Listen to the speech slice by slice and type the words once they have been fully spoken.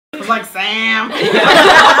like Sam.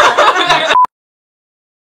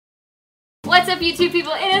 What's up, YouTube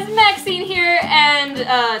people? It is Maxine here, and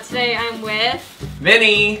today I'm with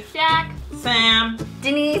Vinny, Jack, Sam,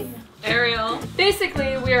 Denise, Ariel.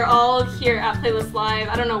 Basically, we are all here at Playlist Live.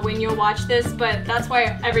 I don't know when you'll watch this, but that's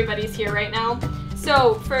why everybody's here right now.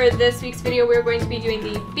 So for this week's video, we're going to be doing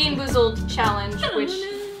the Being Boozled challenge, which...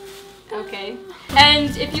 Okay.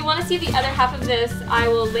 And if you want to see the other half of this, I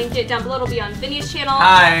will link it down below. It'll be on Vinny's channel.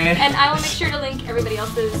 Hi. And I will make sure to link everybody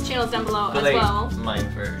else's channels down below as well.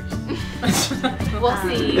 Mine first. We'll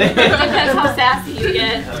see. Depends how sassy you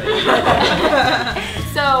get.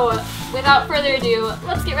 So, without further ado,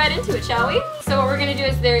 let's get right into it, shall we? So what we're going to do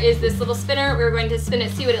is there is this little spinner. We're going to spin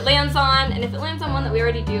it, see what it lands on. And if it lands on one that we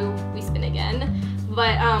already do, we spin again.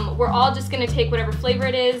 But we're all just going to take whatever flavor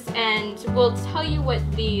it is, and we'll tell you what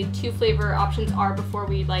the two flavor options are before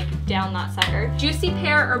we like down that sucker. Juicy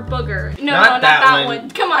pear or booger? No, not that one.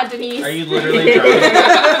 Come on, Denise. Are you literally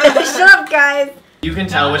drunk? Shut up, guys. You can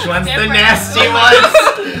tell which one's the nasty ones.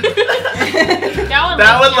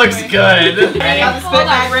 That one looks good. Ready? Spit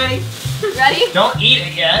back, ready? Ready? Don't eat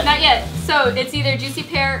it yet. Not yet. So it's either juicy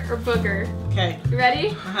pear or booger. Okay. You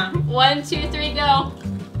ready? 1, 2, 3, go.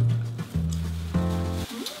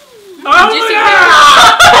 Oh Juicy yeah!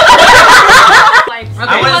 pear. I Who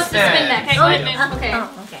want wants to to spin spin. next? Okay. Oh,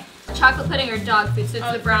 okay. Chocolate pudding or dog food? So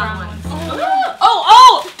it's the brown one.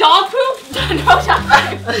 Oh! Dog poop? No, dog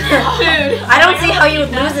food. Food. I don't see how you would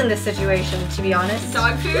lose in this situation, to be honest.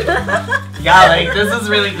 Dog food. Yeah, like this is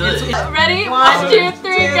really good. Ready? 1, 1, 2,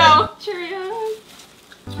 3, 2. go. Cheerios.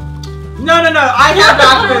 No, I have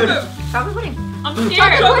dog food. Chocolate pudding. I'm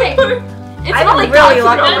scared. Chocolate pudding. It's I not would like really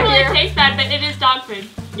dog like food It over doesn't here. really taste bad, but it is dog food.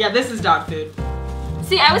 Yeah, this is dog food.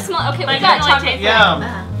 See, I was smelling. Okay, we Like, got it chocolate. tastes Yum.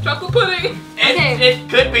 Chocolate pudding. Okay. It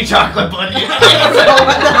could be chocolate pudding.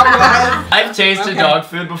 I've tasted dog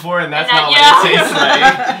food before, and that's not what it tastes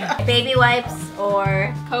like. Baby wipes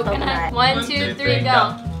or Coconut. 1, 2, 3,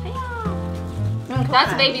 go.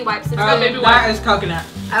 That's baby wipes. It's Oh, baby that is coconut.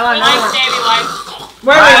 I want Like another baby wipes.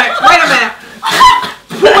 Wait a minute.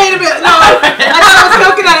 Wait a minute. No, I thought it was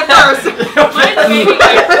coconut at first. Mine's baby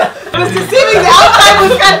wipes. It was deceiving. The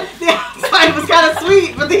outside was kind of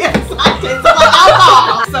sweet, but the inside tastes like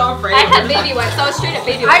alcohol. So afraid. I had baby wipes. I was straight up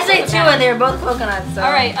baby I wipes. say 2 and they were both coconuts, so.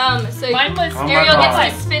 Alright, so Mine was Ariel God.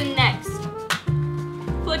 gets to spin next.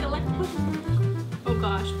 like oh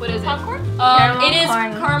gosh. What is it? Popcorn? It is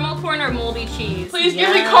corn. caramel corn or moldy cheese. Please give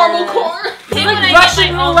me caramel corn. It's like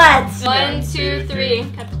Russian roulette. 1, 2,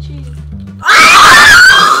 3. Cut the cheese.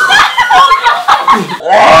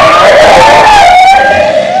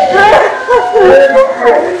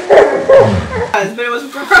 But it was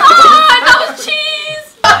gross. That was cheese!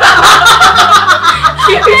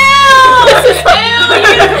 Ew!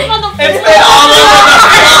 It's been all over.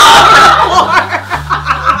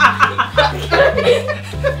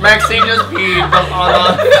 Maxine just peed on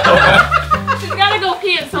the She's gotta go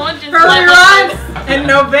pee and someone just Early runs and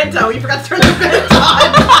no vento. You forgot to turn the vento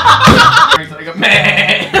on. It's like a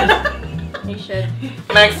man. You should.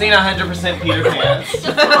 Maxine 100% Peter Pan. Just a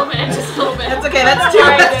little bit, just a little bit. That's okay. That's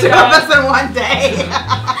two of us in one day.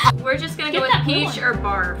 We're just gonna go Get with that peach or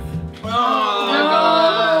barf.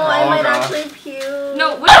 Oh, I might actually puke.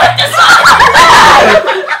 No, what?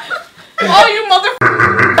 Oh, you mother.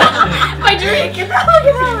 My drink!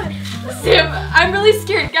 Sam, I'm really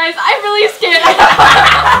scared, guys. I'm really scared.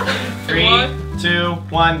 3, 2,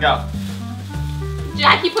 1, go.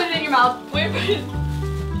 Jackie, put it in your mouth. Wait,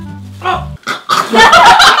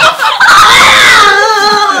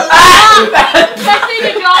 Maxine,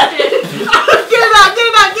 you dropped it. Get it out.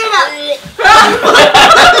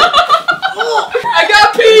 I got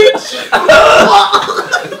peach.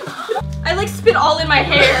 I like spit all in my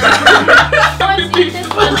hair. Let's eat this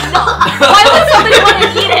one. No. Why would somebody want to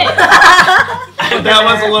eat it? That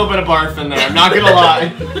was a little bit of barf in there, I'm not gonna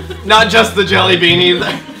lie. Not just the jelly bean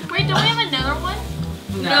either. Wait, do we have another one?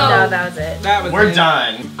 No, that was it. That was We're it.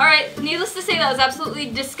 done. Alright, needless to say, that was absolutely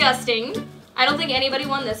disgusting. I don't think anybody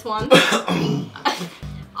won this one.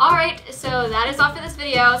 Alright, so that is all for this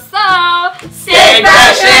video. So, Stay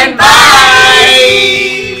fresh and bye!